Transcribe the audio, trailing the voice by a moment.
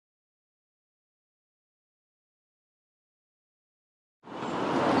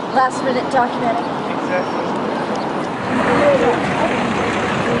last-minute documenting. Exactly.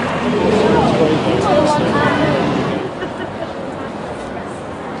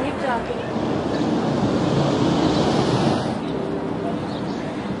 Keep talking.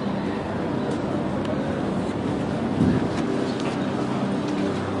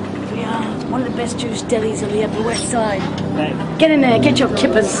 One of the best Jewish delis on the Upper West Side. Get in there, get your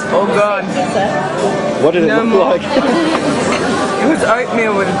kippers. Oh God. What did it look like? It was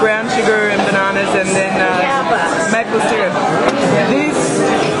oatmeal with brown sugar and bananas and then Yak Bar. maple syrup. This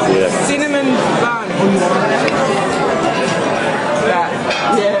cinnamon bun. That.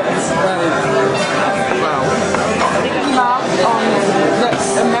 Yes. Wow. Marked on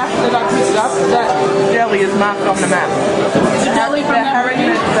the map that I picked up, that deli is marked on the map. The deli from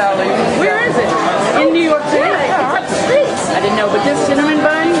Harrington Deli. Where is it? In New York City? Yeah, up the street. I didn't know, but this cinnamon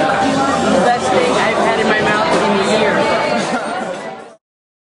bun, the best thing I've had in my mouth in years.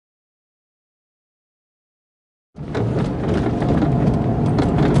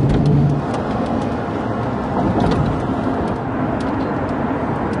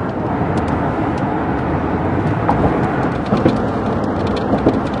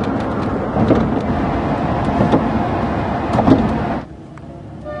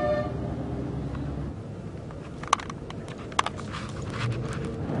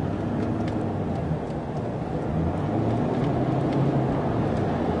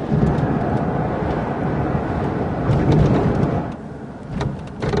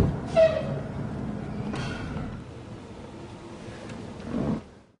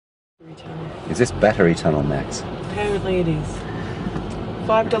 Is this Battery Tunnel, Max? Apparently it is.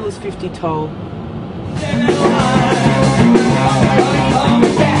 $5.50 toll.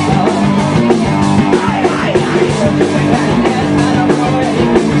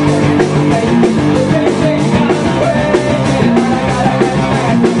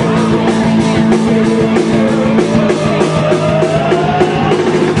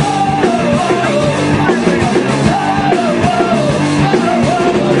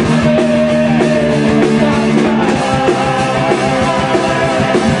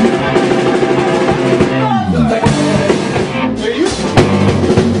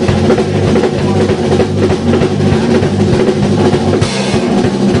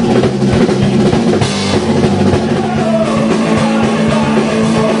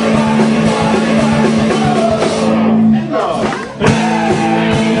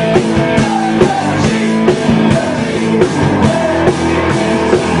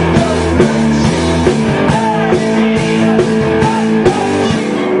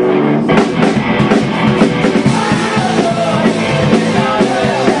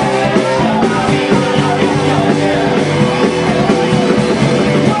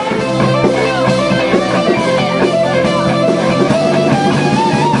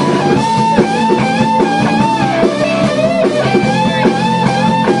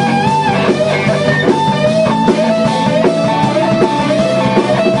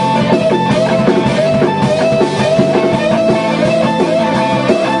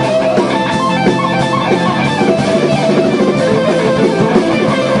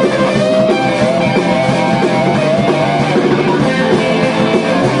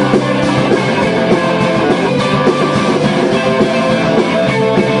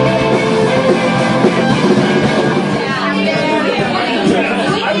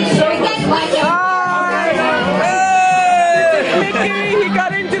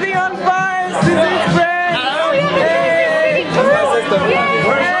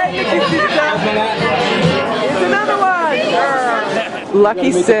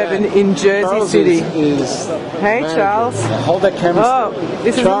 Lucky 7 in Jersey Charles City. Hey Charles. Hold that camera. Oh,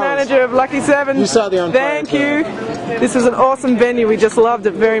 this is the manager of Lucky 7. You saw the on fire. Thank you. This was an awesome venue. We just loved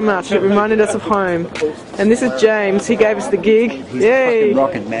it very much. It reminded us of home. And this is James. He gave us the gig. Yay!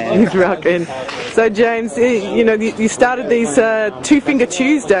 Rocking, man. He's rocking. So James, you know, you started these Two Finger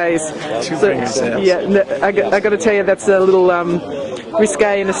Tuesdays. Yeah, I got to tell you, that's a little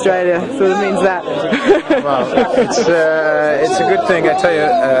risque in Australia, so it means that. Well, it's a good thing, I tell you.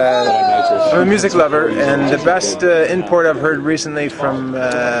 I'm a music lover, and the best import I've heard recently from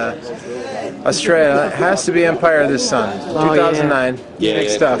Australia has to be Empire of the Sun, 2009. Yeah. Big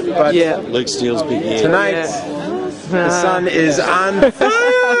stuff. But Luke Steele's big year. tonight, the sun is on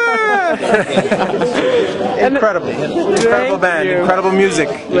fire. Incredible band, incredible music.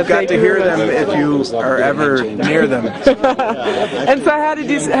 You've got to hear them if you are ever near them. And so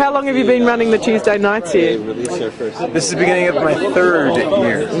how long have you been running the Tuesday nights here? This is the beginning of my 3rd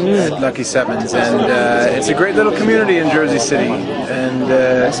year at Lucky Sevens, and it's a great little community in Jersey City. And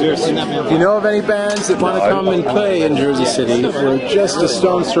if you know of any bands that want to come and play in Jersey City, we're just a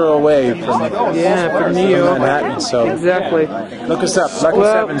stone's throw away from New York. Manhattan. So exactly. Look us up, Lucky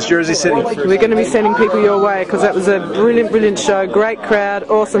Sevens, Jersey City. We're going to be sending people your way because that was a brilliant show, great crowd,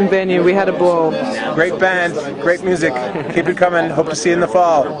 awesome venue. We had a ball. Great band, great music. Keep it coming. Hope to see you in the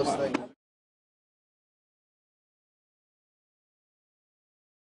fall.